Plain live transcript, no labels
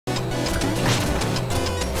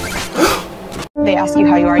They ask you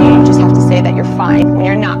how you are, you just have to say that you're fine when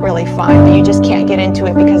you're not really fine, but you just can't get into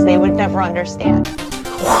it because they would never understand.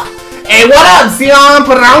 Hey, what up, Zion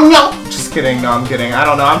Perano? Just kidding, no, I'm kidding. I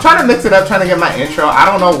don't know. I'm trying to mix it up, trying to get my intro. I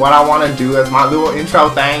don't know what I want to do as my little intro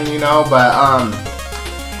thing, you know, but,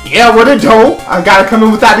 yeah, what a dope. I gotta come in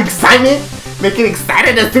with that excitement, make it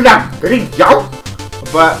excited to do that video.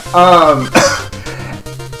 But,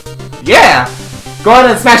 yeah. Go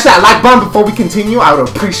ahead and smash that like button before we continue. I would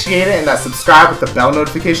appreciate it, and that subscribe with the bell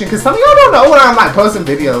notification, because some of y'all don't know when I'm like posting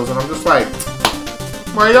videos, and I'm just like,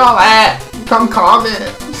 where y'all at? Come comment.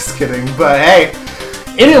 Just kidding, but hey.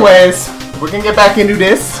 Anyways, we're gonna get back into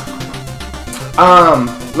this.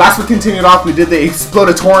 Last we continued off, we did the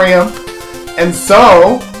Explodatorium, and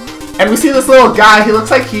we see this little guy. He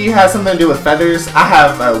looks like he has something to do with feathers. I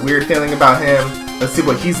have a weird feeling about him. Let's see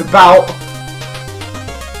what he's about.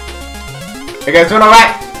 You guys doing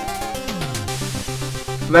alright?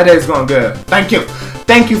 My day's going good. Thank you.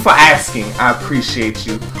 Thank you for asking. I appreciate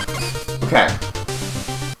you. Okay.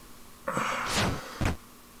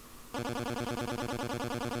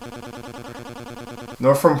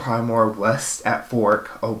 North from Primor, west at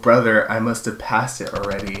Fork. Oh brother, I must have passed it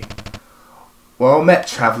already. Well met,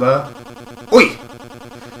 traveler. Oi!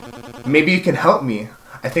 Maybe you can help me.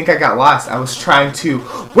 I think I got lost. I was trying to...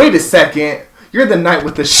 Wait a second! You're the knight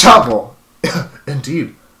with the shovel!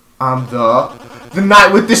 Indeed, I'm the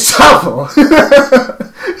knight with the shovel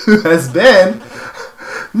who has been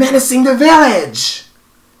menacing the village.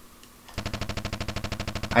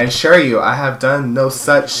 I assure you, I have done no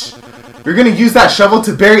such. You're gonna use that shovel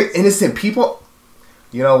to bury innocent people?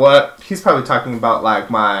 You know what? He's probably talking about like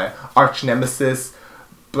my arch nemesis,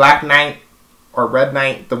 Black Knight or Red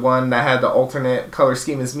Knight, the one that had the alternate color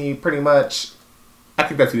scheme as me, pretty much. I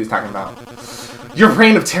think that's what he's talking about. Your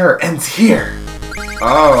reign of terror ends here.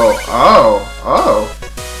 Oh.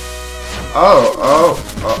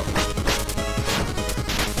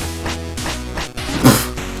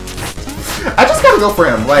 I just gotta go for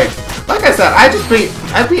him. Like I said, I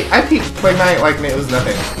beat Plague Knight like it was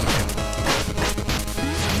nothing.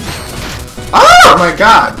 Oh my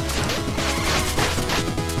god.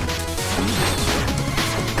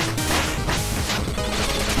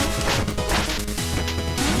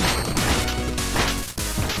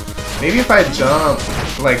 Maybe if I jump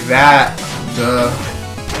like that,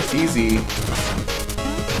 it's easy.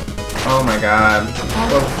 Oh my god.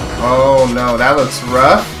 Oh no, that looks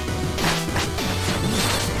rough.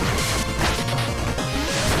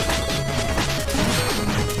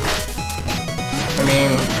 I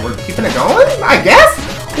mean, we're keeping it going, I guess?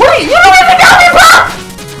 Wait, you don't even know me, bro!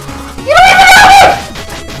 You don't even know me!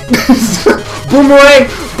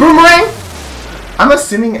 Boomerang! I'm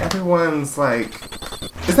assuming everyone's like...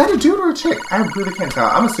 Is that a dude or a chick? I really can't tell.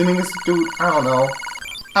 I'm assuming it's a dude. I don't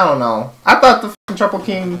know. I thought the f***ing Triple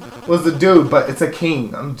King was the dude, but it's a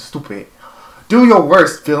king. I'm stupid. Do your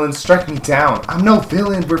worst, villain. Strike me down. I'm no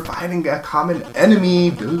villain. We're fighting a common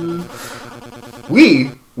enemy, dude.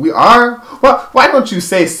 We are? Well, why don't you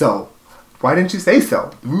say so? Why didn't you say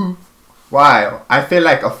so? Ooh. Why? I feel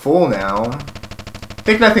like a fool now.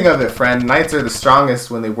 Think nothing of it, friend. Knights are the strongest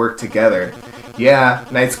when they work together. Yeah,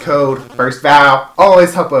 Knight's code, first vow,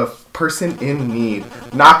 always help a person in need.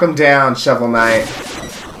 Knock him down, Shovel Knight.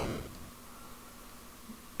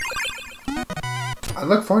 I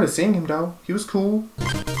look forward to seeing him though. He was cool.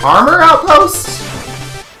 Armor outpost?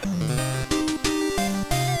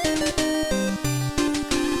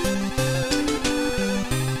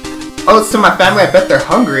 Oh, it's to my family. I bet they're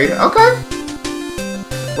hungry. Okay.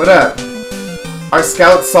 What up? Our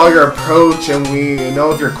scouts saw your approach and we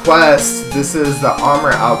know of your quest. This is the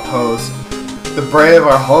armor outpost. The brave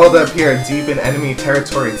are holed up here deep in enemy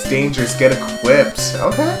territory. It's dangerous. Get equipped.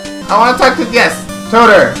 Okay. I want to talk to... Yes.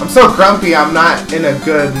 Toter. I'm so grumpy. I'm not in a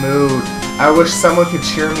good mood. I wish someone could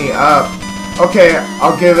cheer me up. Okay.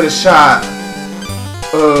 I'll give it a shot.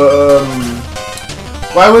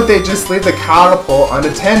 Why would they just leave the catapult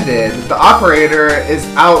unattended? The operator is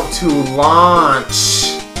out to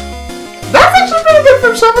launch. That's actually pretty good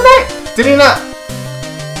from Shovel Knight. Did he not?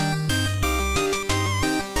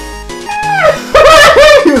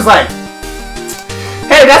 He was like,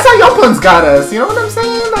 hey, that's how Yopun's got us. You know what I'm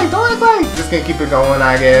saying? Like, don't act like. Just gonna keep it going,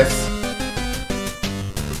 I guess.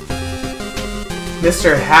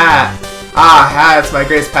 Mr. Hat. Ah, hats, my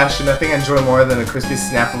greatest passion. Nothing I enjoy more than a crispy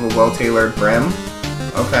snap of a well-tailored brim.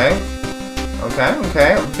 Okay.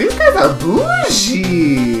 These guys are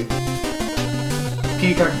bougie.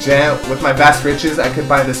 Peacock Gem. With my vast riches, I could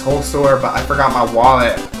buy this whole store, but I forgot my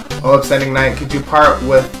wallet. Oh, upsetting night. Could you part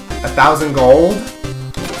with 1,000 gold?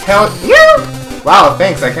 Hell yeah! Wow,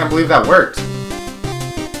 thanks. I can't believe that worked.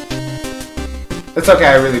 It's okay,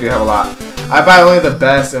 I really do have a lot. I buy only the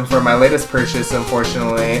best, and for my latest purchase,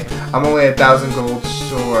 unfortunately, I'm only 1,000 gold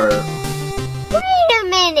short. Wait a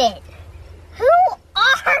minute! Who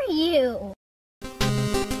are you?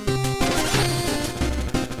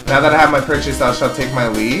 Now that I have my purchase, I shall take my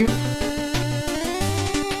leave.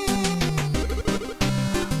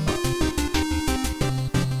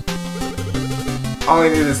 All I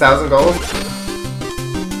need is 1,000 gold.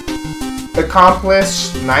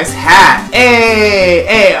 Accomplished. Nice hat. Hey,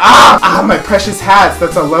 hey, my precious hats.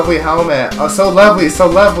 That's a lovely helmet. Oh, so lovely, so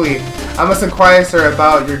lovely. I must inquire, sir,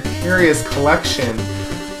 about your curious collection.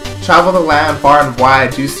 Travel the land far and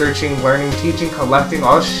wide, do searching, learning, teaching, collecting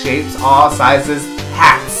all shapes, all sizes,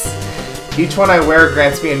 hats. Each one I wear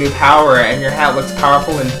grants me a new power, and your hat looks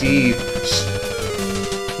powerful indeed.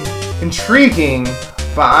 Intriguing,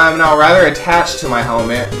 but I'm now rather attached to my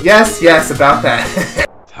helmet. Yes, yes, about that.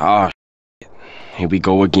 Ah, here we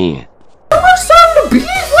go again. We're starting to beef?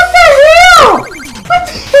 What the hell? What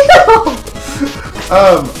the hell?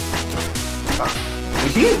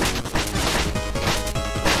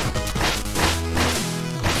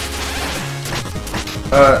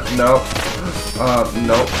 No.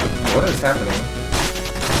 No. What is happening?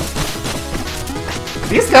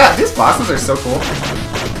 These bosses are so cool.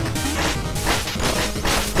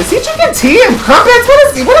 Is he drinking tea and crumpets?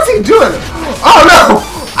 What is he doing? Oh no!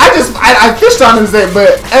 I fished on him today,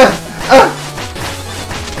 but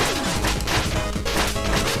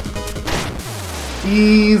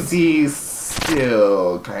easy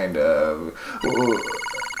still, kind of.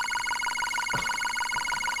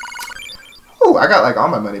 Oh, I got like all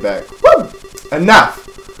my money back. Woo! Enough!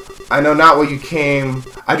 I know not what you came.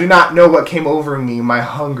 I do not know what came over me. My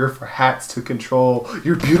hunger for hats to control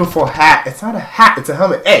your beautiful hat. It's not a hat, it's a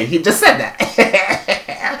helmet. Hey, he just said that.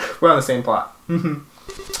 We're on the same plot.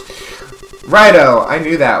 Righto, I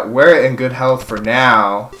knew that. Wear it in good health for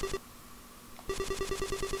now.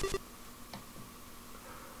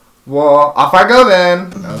 Well, off I go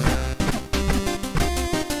then. Okay.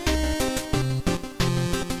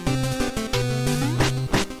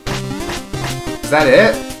 Is that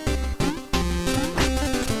it?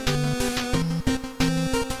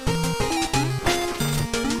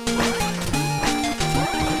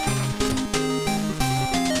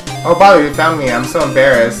 Oh, Bobby, you found me. I'm so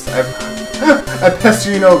embarrassed. I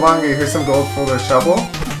pester you no longer. Here's some gold for the shovel.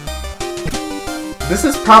 This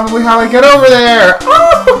is probably how I get over there.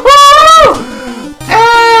 Oh!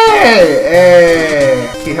 Hey!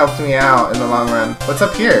 Hey! He helped me out in the long run. What's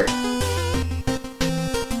up here?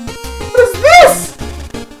 What is this?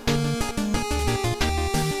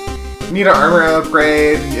 Need an armor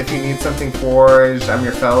upgrade if you need something forged. I'm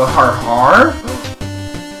your fellow har.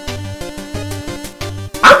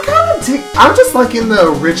 I'm just like in the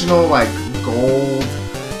original like gold.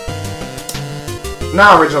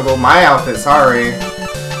 Not original gold, my outfit, sorry.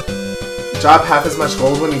 Drop half as much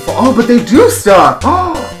gold when you fall. Oh, but they do stuff!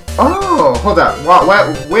 Oh, hold up.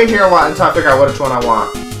 Wait here until I figure out which one I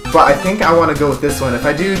want. But I think I want to go with this one. If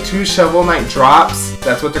I do 2 Shovel Knight drops,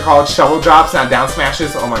 that's what they're called, shovel drops, not down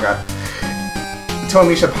smashes. Oh my god. To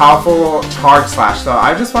unleash a powerful charge slash. So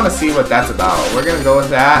I just want to see what that's about. We're gonna go with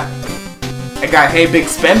that. I got Hey Big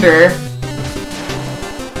Spender.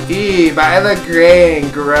 Eee, but I look gray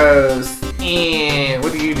and gross.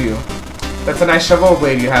 What do you do? That's a nice shovel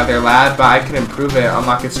blade you have there, lad, but I can improve it.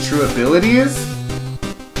 Unlock its true abilities.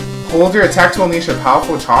 Hold your attack to unleash a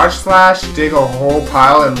powerful charge slash. Dig a whole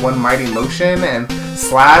pile in one mighty motion. And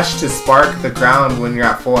slash to spark the ground when you're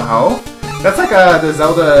at full health. That's like the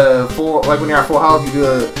Zelda full, like when you're at full health, you do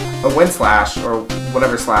a wind slash or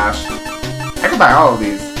whatever slash. I can buy all of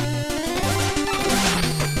these.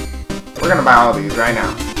 We're gonna buy all these right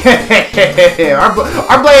now.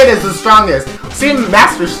 our blade is the strongest. See,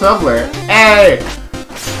 Master Shoveler. Hey.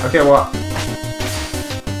 Okay, well.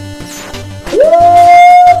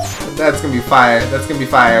 That's gonna be fire. That's gonna be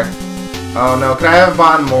fire. Oh no, can I have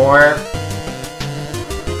bought more?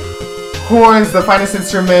 Horns, the finest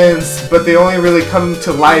instruments, but they only really come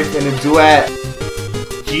to life in a duet.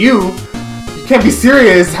 You can't be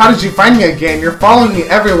serious. How did you find me again? You're following me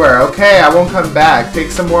everywhere. Okay, I won't come back. Take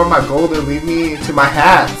some more of my gold and leave me to my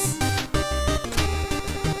hats.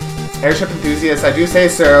 Airship enthusiast, I do say,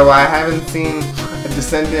 sir, well, I haven't seen a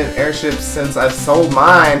descendant airship since I've sold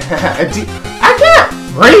mine. I can't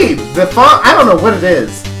read the font. I don't know what it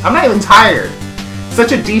is. I'm not even tired.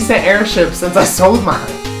 Such a decent airship since I sold mine.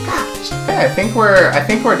 Gosh. Okay, I think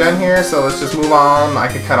we're done here. So let's just move on. I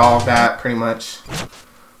could cut all of that pretty much.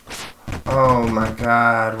 Oh my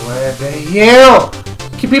god, what the hell?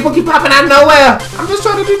 People keep popping out of nowhere. I'm just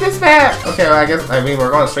trying to do this back. Okay, well, I mean,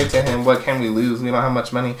 we're going straight to him. What can we lose? We don't have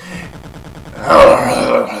much money.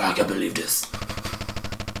 I can't believe this.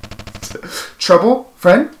 Trouble,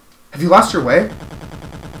 friend? Have you lost your way?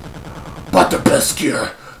 But the best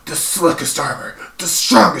gear, the slickest armor, the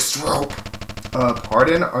strongest rope.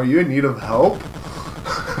 Pardon? Are you in need of help?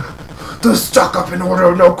 The stuck up in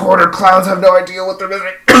order, no quarter clowns have no idea what they're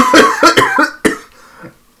missing.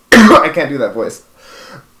 I can't do that voice.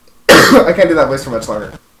 I can't do that voice for much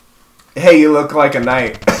longer. Hey, you look like a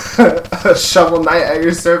knight. A shovel knight at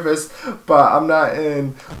your service, but I'm not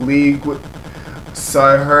in league with... So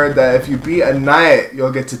I heard that if you beat a knight,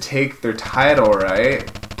 you'll get to take their title, right?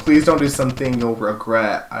 Please don't do something you'll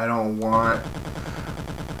regret. I don't want...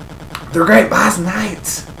 They're great boss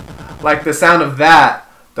knights! Like the sound of that,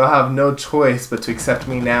 they'll have no choice but to accept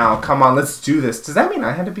me now. Come on, let's do this. Does that mean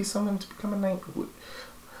I had to be someone to become a knight?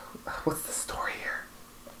 What's the story here?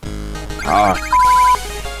 Ah,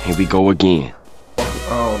 here we go again.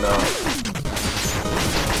 Oh no.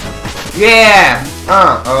 Yeah!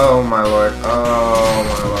 Oh my lord. Oh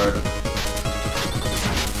my lord.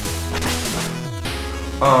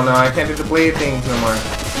 Oh no, I can't do the blade things no more.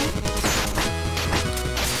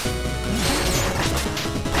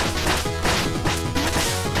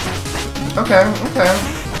 Okay, okay.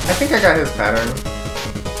 I think I got his pattern.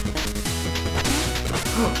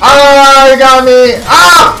 Oh, he got me!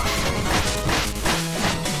 Ah!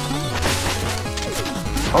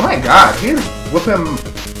 Oh my god, he's whooping.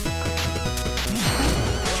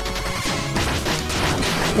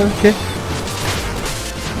 Okay.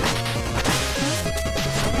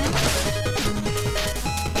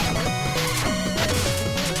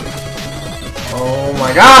 Oh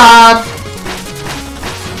my god!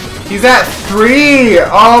 He's at 3!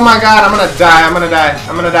 Oh my god, I'm gonna die, I'm gonna die,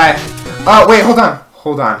 I'm gonna die. Oh, wait, hold on.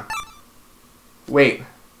 Hold on. Wait.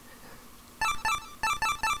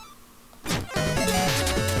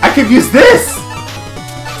 I could use this!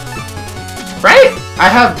 Right? I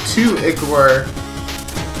have 2 Ichor.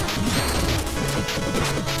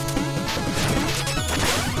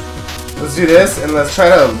 Let's do this and let's try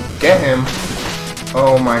to get him.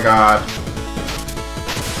 Oh my god.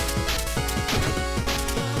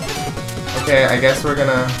 Okay, I guess we're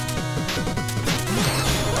gonna...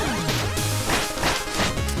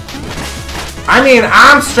 I mean,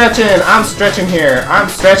 I'm stretching here. I'm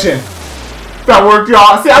stretching. That worked,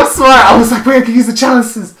 y'all. See, I'm smart. I was like, wait, I can use the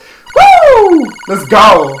chalices. Woo! Let's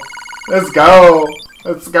go. Let's go.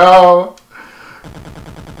 Let's go.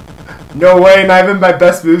 No way, not even my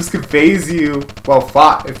best moves could phase you. Well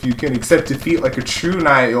fought. If you can accept defeat like a true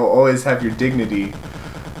knight, you'll always have your dignity.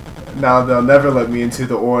 Now they'll never let me into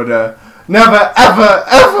the order. Never, ever,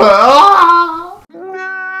 ever. Ah!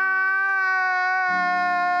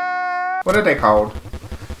 What are they called?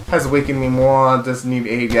 Has awakened me more. Does need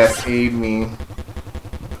aid. Yes, aid me.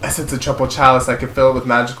 Essence of triple chalice. I can fill it with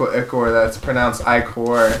magical ichor. That's pronounced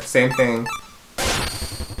ichor. Same thing.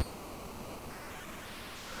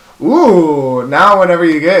 Ooh, now whenever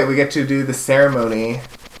you get it, we get to do the ceremony.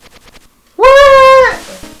 What?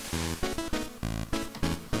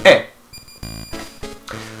 Hey.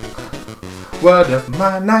 What if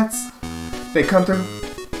my knights, they come through?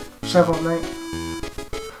 Shovel knight,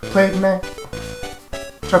 plague knight,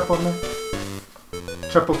 triple knight,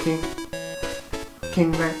 triple king,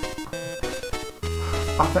 king knight.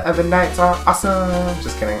 All the other knights are awesome.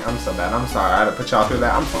 Just kidding, I'm so bad. I'm sorry, I had to put y'all through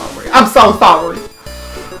that. I'm sorry. I'm so sorry.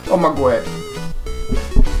 Oh my god.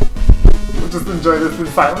 We'll just enjoy this in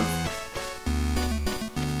silence.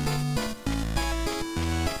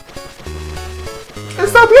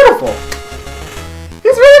 It's so beautiful.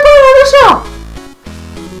 He's really good on the show.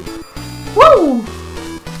 Woo!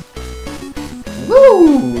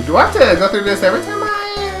 Woo! Do I have to go through this every time I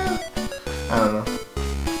don't know.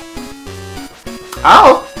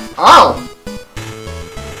 Oh! Oh!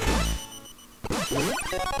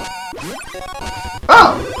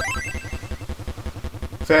 Oh!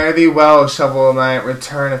 Fare thee well, Shovel Knight.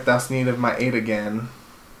 Return if thou's need of my aid again.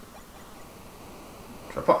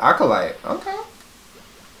 Triple Acolyte. Okay.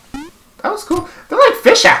 That was cool. They're like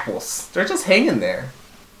fish apples. They're just hanging there.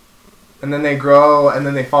 And then they grow, and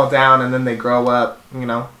then they fall down, and then they grow up, you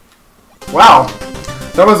know. Wow.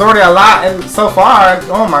 There was already a lot and so far.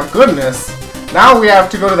 Oh my goodness. Now we have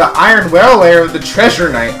to go to the Iron Whale Lair of the Treasure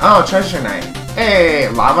Knight. Oh, Treasure Knight. Hey,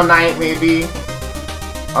 Lava Knight maybe.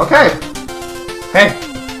 Okay. Hey,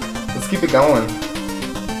 let's keep it going.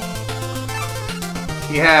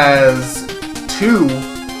 He has 2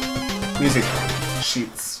 music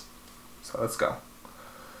sheets. So let's go.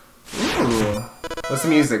 Ooh. What's the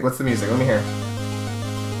music? What's the music? Let me hear.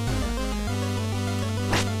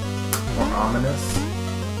 More ominous.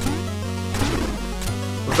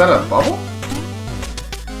 Was that a bubble?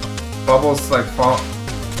 bubbles like fall.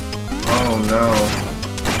 Oh no.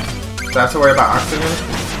 Do I have to worry about oxygen?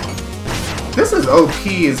 This is OP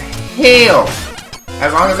as hell!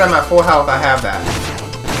 As long as I'm at full health, I have that.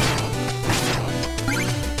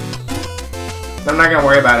 I'm not gonna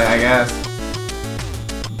worry about it, I guess.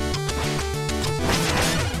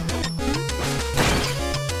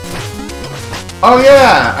 Oh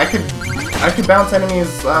yeah! I could bounce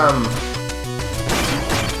enemies,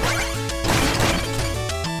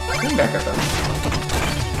 back at them.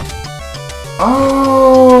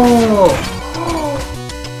 Oh!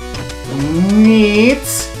 Neat!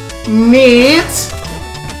 Neat!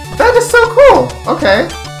 That is so cool! Okay.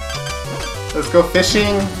 Let's go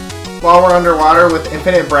fishing while we're underwater with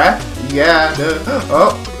infinite breath. Yeah, dude.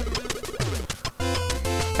 Oh!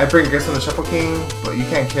 I bring gifts from the Shuffle King, but you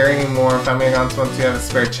can't carry anymore. Family accounts once you have a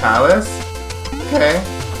spare chalice. Okay.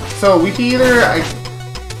 So we can either...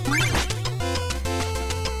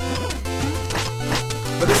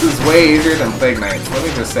 But this is way easier than Plague Knights, let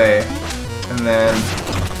me just say. And then...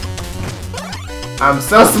 I'm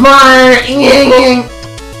so smart!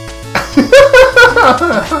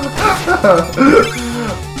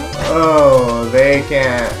 Oh, they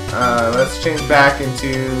can't. Let's change back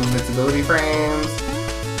into invincibility frames.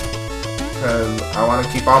 Because I want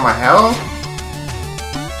to keep all my health.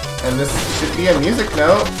 And this should be a music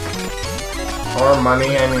note. Or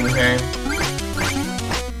money, I mean, okay.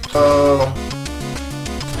 Oh.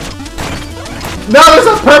 No, there's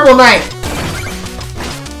a purple knight!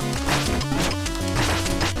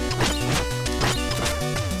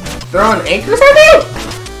 Throwing anchors at me?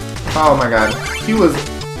 Oh my god. He was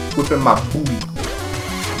whipping my booty.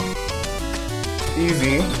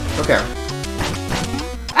 Easy. Okay.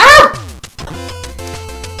 Ah!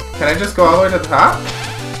 Can I just go all the way to the top?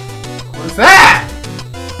 What is that?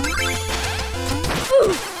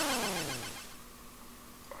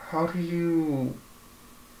 How do you...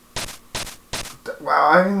 Wow,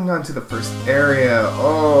 I haven't gone to the first area.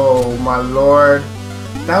 Oh my lord.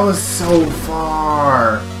 That was so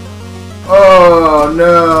far. Oh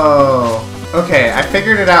no. Okay, I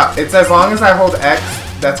figured it out. It's as long as I hold X,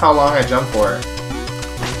 that's how long I jump for.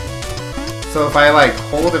 So if I like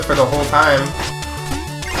hold it for the whole time.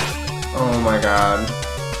 Oh my god.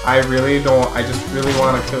 I really don't, I just really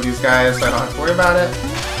want to kill these guys so I don't have to worry about it.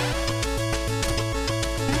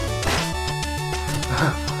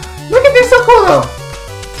 Look at this, so cool though!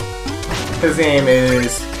 His name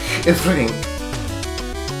is Ifrit.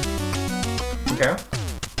 Okay.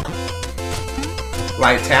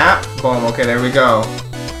 Light tap. Boom. Okay, there we go.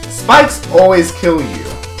 Spikes always kill you.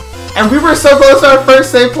 And we were so close to our first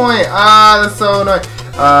save point. Ah, that's so annoying.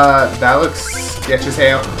 That looks sketchy as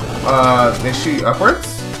hell. They shoot you upwards?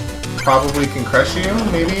 Probably can crush you,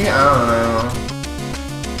 maybe? I don't know.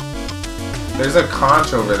 There's a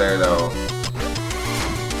conch over there though.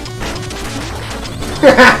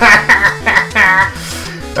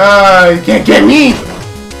 You can't get me!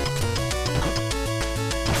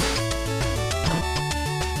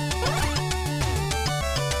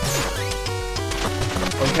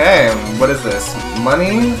 Okay, what is this?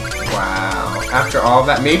 Money? Wow. After all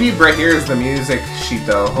that, maybe right here is the music sheet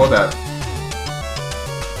though. Hold up.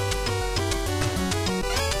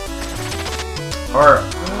 Or...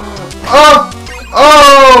 Oh!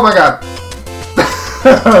 Oh my god!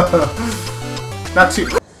 Not too...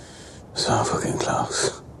 So fucking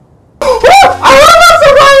close.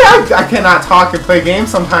 I cannot talk and play games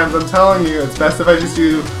sometimes, I'm telling you. It's best if I just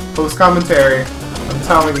do post-commentary. I'm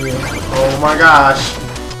telling you. Oh my gosh.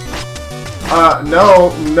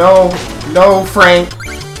 No, Frank.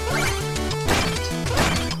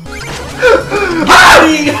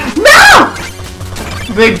 No!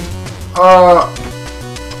 They,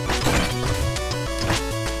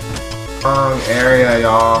 wrong area,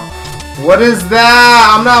 y'all. What is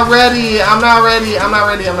that? I'm not ready. I'm not ready. I'm not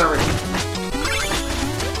ready. I'm not ready.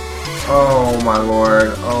 Oh my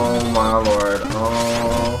lord. Oh my lord.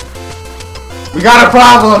 Oh. We got a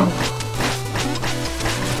problem.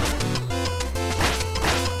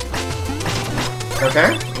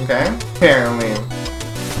 Okay. Okay. Apparently.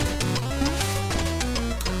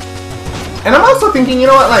 And I'm also thinking, you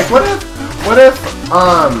know what? Like, what if,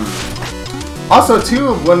 also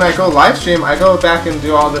too, when I go live stream, I go back and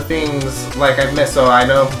do all the things like I've missed. So I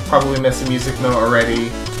know probably missed a music note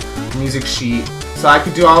already, music sheet. So I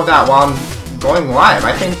could do all of that while I'm going live.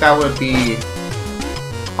 I think that would be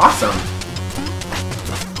awesome.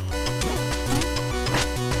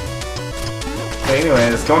 But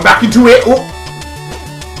anyways, going back into it. Oh,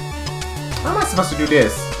 how am I supposed to do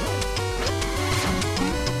this?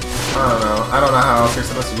 I don't know. I don't know how else you're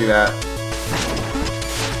supposed to do that.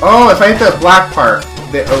 Oh, if I hit the black part.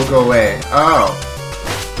 they all go away. Oh.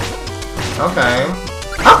 Okay.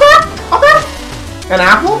 Okay! Okay! An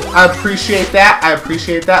apple? I appreciate that. I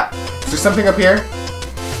appreciate that. Is there something up here?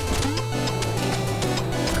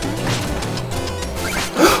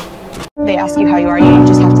 They ask you how you are, you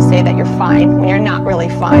just have to say that you're fine when you're not really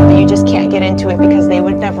fine, but you just can't get into it because they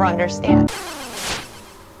would never understand.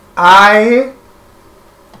 Ah!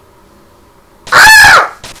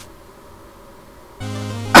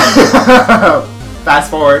 Fast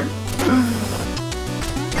forward.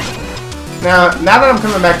 Now that I'm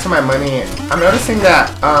coming back to my money, I'm noticing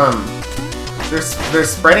that they're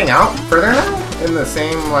spreading out further now in the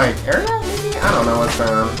same like area. Maybe I don't know what's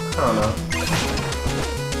going on. I don't know.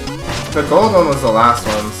 The gold one was the last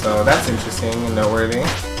one, so that's interesting and noteworthy.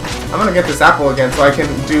 I'm gonna get this apple again so I can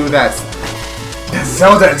do that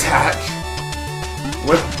Zelda attack.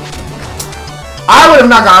 What? I would have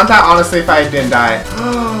not gone that honestly if I didn't die.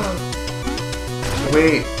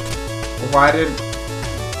 Wait, why did?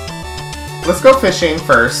 Let's go fishing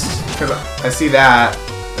first because I see that,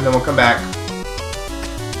 and then we'll come back.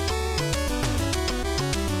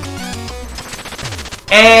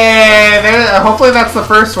 And then, hopefully that's the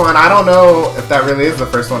first one. I don't know if that really is the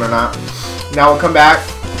first one or not. Now we'll come back.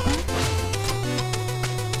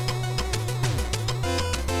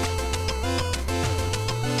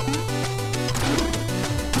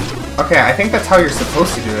 Okay, I think that's how you're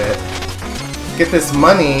supposed to do it. Get this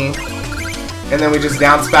money, and then we just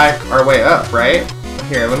bounce back our way up, right?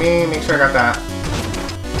 Here, let me make sure I got that.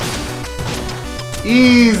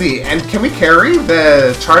 Easy. And can we carry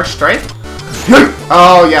the charge strike?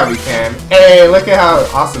 Oh, yeah, we can. Hey, look at how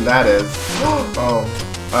awesome that is. Oh,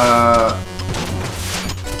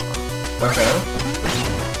 okay.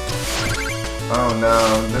 Oh,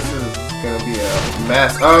 no, this is gonna be a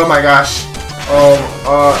mess. Oh, my gosh. Oh,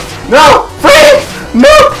 no! Free!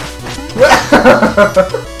 No!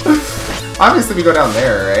 Obviously, we go down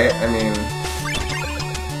there, right? I mean...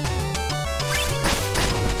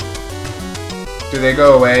 Do they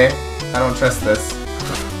go away? I don't trust this.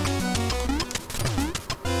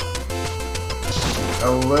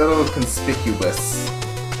 A little conspicuous.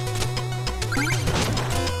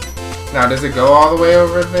 Now, does it go all the way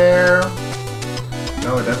over there?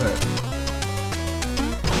 No, it doesn't.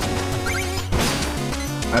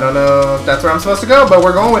 I don't know if that's where I'm supposed to go, but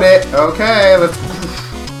we're going with it. Okay, let's...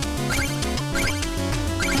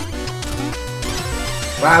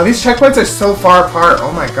 Wow, these checkpoints are so far apart.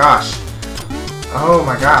 Oh my gosh. Oh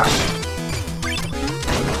my gosh.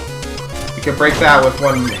 We can break that with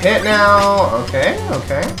one hit now. Okay,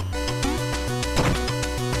 okay.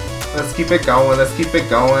 Let's keep it going. Let's keep it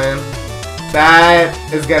going. That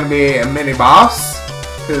is going to be a mini boss.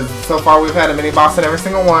 Because so far we've had a mini boss in every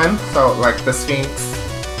single one. So, like the Sphinx.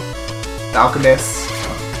 The Alchemist.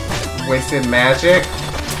 Wasted magic.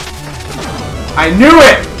 I knew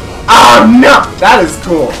it! Oh no! That is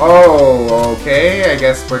cool. Oh, okay. I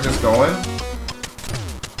guess we're just going.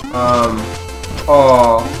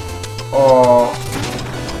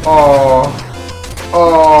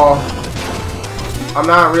 I'm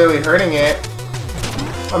not really hurting it.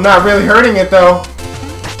 I'm not really hurting it though.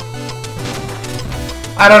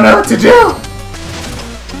 I don't know what to do.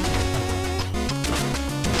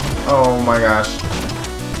 Oh my gosh.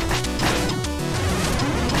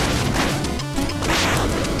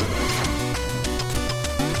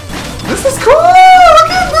 This is cool! Look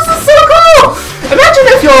at this is so cool! Imagine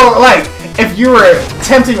if you're like, if you were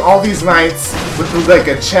tempting all these knights with like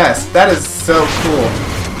a chest. That is so cool.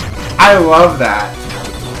 I love that.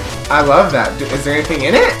 I love that. Is there anything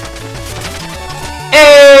in it?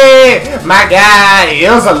 Hey! My God! It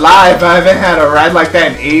was alive. I haven't had a ride like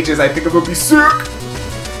that in ages. I think it would be sick.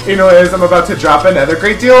 Anyways, I'm about to drop another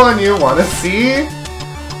great deal on you. Wanna see?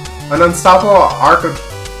 An unstoppable arc of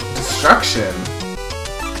destruction.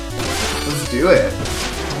 Let's do it.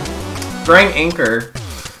 Throwing anchor.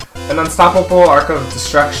 An unstoppable arc of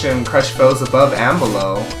destruction. Crush foes above and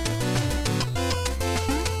below.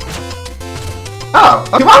 Oh,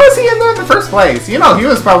 okay. Why was he in there in the first place? You know, he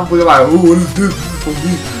was probably like, "Ooh, what is this for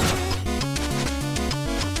me?"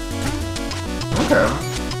 Okay.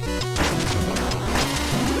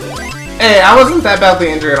 Hey, I wasn't that badly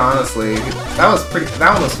injured, honestly. That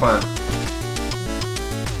one was fun.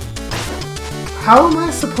 How am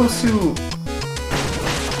I supposed to...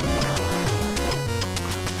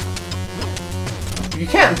 You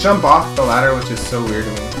can't jump off the ladder, which is so weird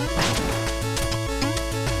to me.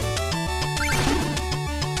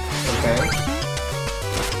 Okay.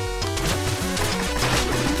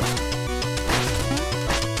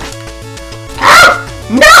 Ah!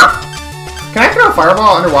 No! Can I throw a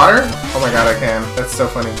fireball underwater? Oh my god, I can. That's so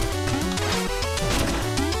funny.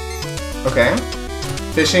 Okay.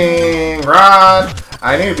 Fishing rod.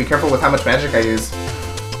 I need to be careful with how much magic I use.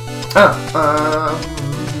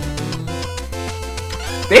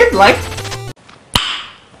 They'd like.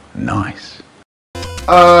 Nice.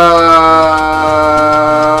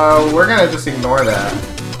 We're gonna just ignore that.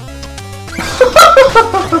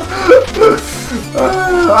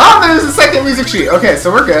 Oh, there's a second music sheet. Okay,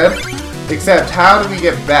 so we're good. Except, how do we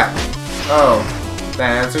get back? Oh,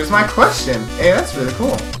 that answers my question. Hey, that's really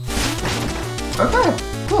cool. Okay,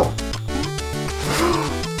 cool.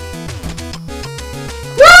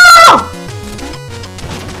 No!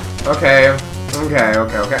 Okay.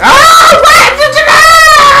 Ah!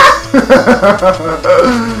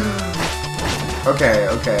 Okay.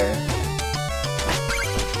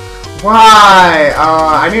 Why?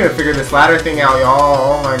 I need to figure this ladder thing out, y'all.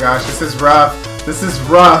 Oh my gosh, this is rough.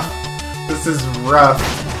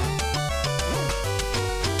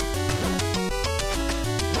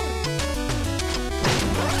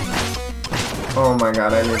 Oh my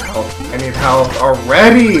god, I need help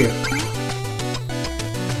already!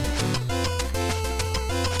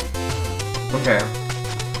 Okay.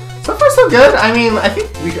 So far so good. I mean, I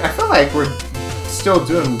feel like we're still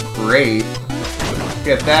doing great.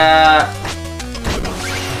 Get that.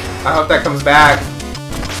 I hope that comes back.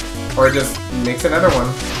 Or just makes another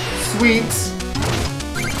one. Sweet.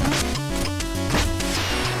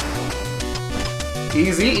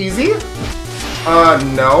 Easy.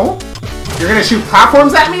 No. You're gonna shoot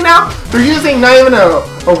platforms at me now? They're using not even a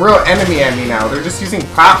real enemy at me now. They're just using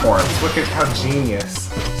platforms. Look at how genius.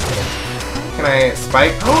 Can I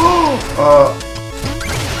spike?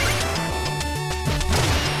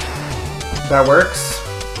 That works.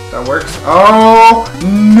 Oh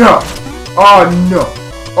no! Oh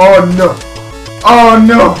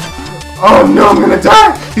no, I'm gonna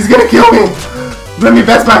die! He's gonna kill me! Let me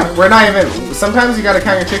Baz Fight! We're not even... Sometimes you gotta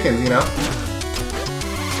count your chickens, you know?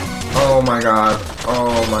 Oh my god.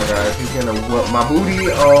 He's gonna whoop my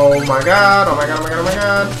booty. Oh my god.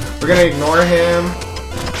 We're gonna ignore him.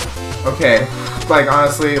 Okay. Like,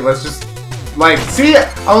 honestly, let's just... Like, see?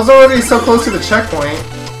 I was already so close to the checkpoint.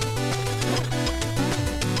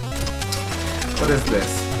 What is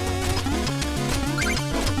this?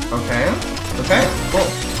 Okay, cool.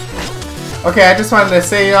 Okay, I just wanted to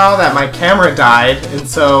say, y'all, that my camera died, and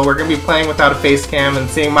so we're gonna be playing without a face cam and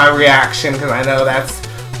seeing my reaction, because I know that's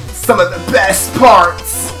some of the best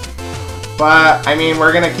parts. But, I mean,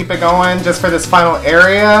 we're gonna keep it going just for this final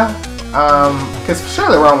area, because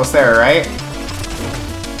surely we're almost there, right?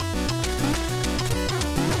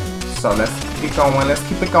 So let's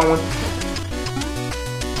keep it going.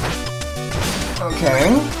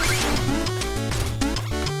 Okay.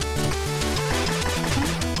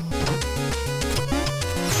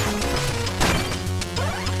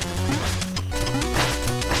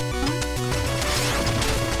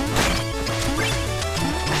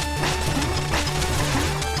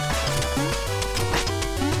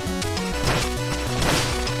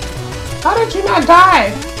 How did you not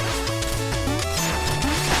die?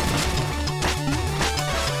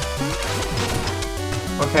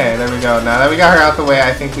 Okay, there we go. Now that we got her out the way,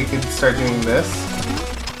 I think we can start doing this.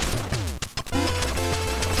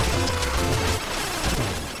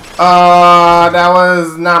 That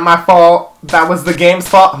was not my fault. That was the game's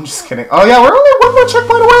fault. I'm just kidding. Oh yeah, we're only one more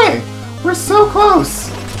checkpoint away. We're so close.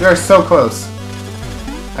 We are so close.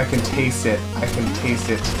 I can taste it.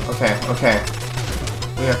 Okay.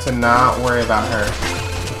 We have to not worry about her.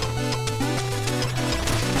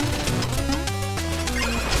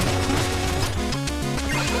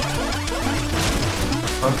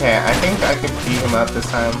 Okay, I think I can beat him up this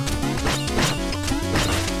time.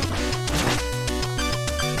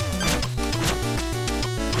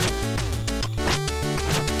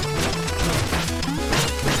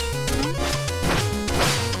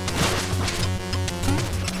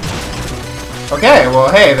 Okay, well,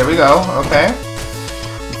 hey, there we go. Okay.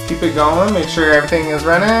 Let's keep it going, make sure everything is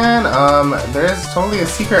running. There's totally a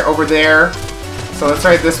secret over there. So let's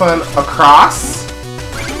write this one across.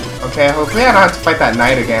 Okay, hopefully I don't have to fight that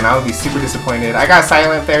knight again. I would be super disappointed. I got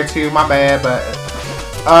silent there too, my bad, but...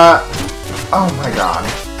 oh my god.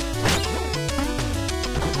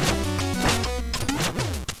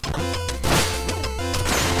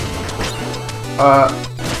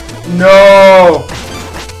 No!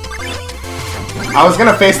 I was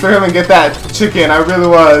gonna face through him and get that chicken, I really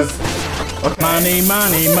was. Okay. Money.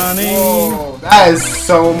 Oh, that is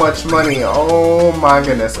so much money. Oh my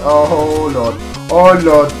goodness. Oh lord.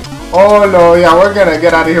 Oh no, yeah, we're gonna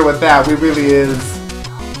get out of here with that. We really is.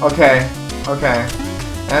 Okay.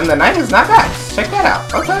 And the knight is not bad. Check that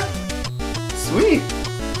out. Okay. Sweet.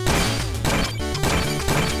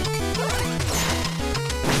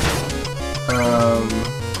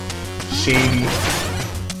 shady.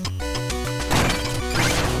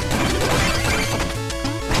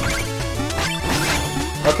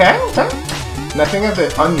 Okay, okay. Nothing a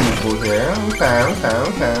bit unusual here. Okay, okay,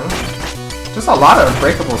 okay. Just a lot of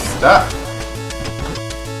unbreakable stuff.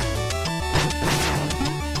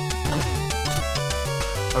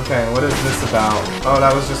 Okay, what is this about? Oh,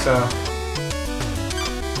 that was just a...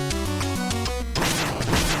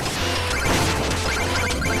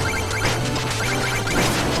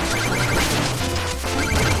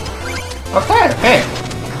 Okay, hey.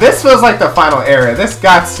 This feels like the final area. This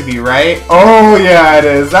gots to be right. Oh yeah, it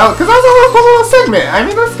is. That, cause that was a little segment. I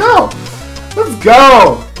mean, let's go. Let's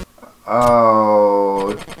go.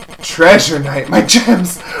 Oh, treasure night, my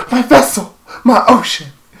gems, my vessel, my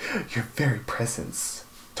ocean. Your very presence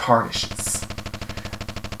tarnishes.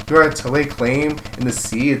 You are to lay claim in the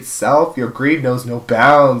sea itself. Your greed knows no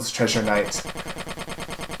bounds, treasure knight.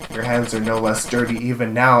 Your hands are no less dirty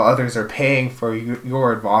even now. Others are paying for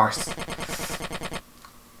your advice.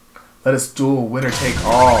 Let us duel, winner take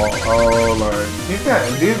all. Oh lord.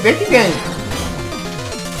 Dude, they can get...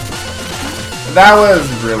 That was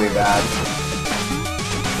really bad.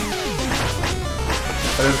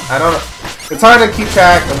 But I don't know. It's hard to keep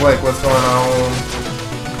track of like what's going on.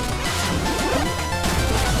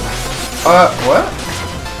 What?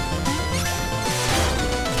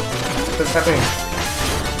 What's happening?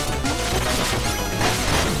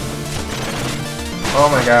 Oh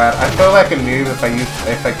my god, I feel like a noob if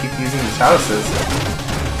I keep using the chalices.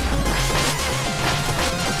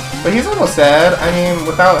 But he's almost dead. I mean,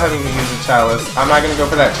 without having to use a chalice. I'm not gonna go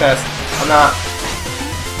for that chest. No!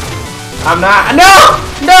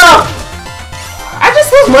 No! I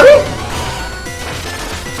just lose money?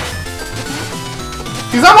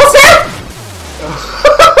 He's almost dead!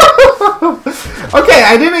 Okay,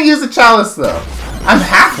 I didn't use a chalice though. I'm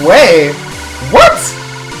halfway. What?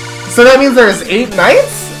 So that means there's 8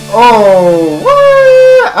 nights? Oh,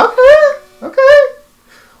 what? Okay.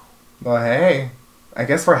 Well, hey, I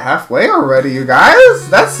guess we're halfway already, you guys.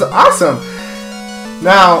 That's awesome.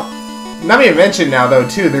 Now, let me mention now, though,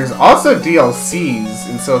 too, there's also DLCs.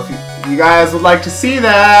 And so if you guys would like to see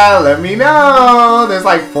that, let me know. There's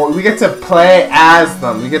like 4. We get to play as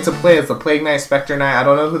them. We get to play as the Plague Knight, Spectre Knight. I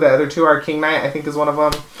don't know who the other 2 are. King Knight, I think, is one of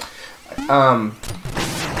them.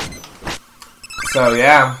 So,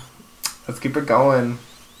 yeah. Let's keep it going.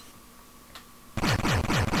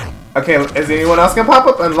 Okay, is anyone else gonna pop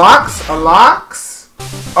up? Unlocks? Unlocks?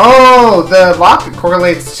 Oh, the lock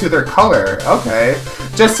correlates to their color. Okay.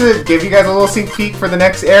 Just to give you guys a little sneak peek for the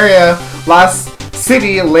next area, Lost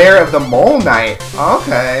City, Lair of the Mole Knight.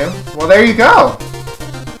 Okay. Well, there you go.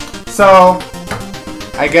 So,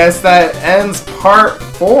 I guess that ends part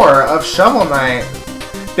 4 of Shovel Knight.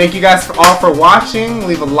 Thank you guys all for watching.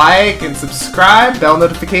 Leave a like and subscribe. Bell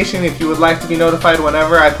notification if you would like to be notified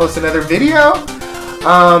whenever I post another video.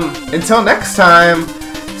 Until next time,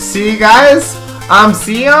 see you guys. I'm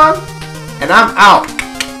Sion, and I'm out.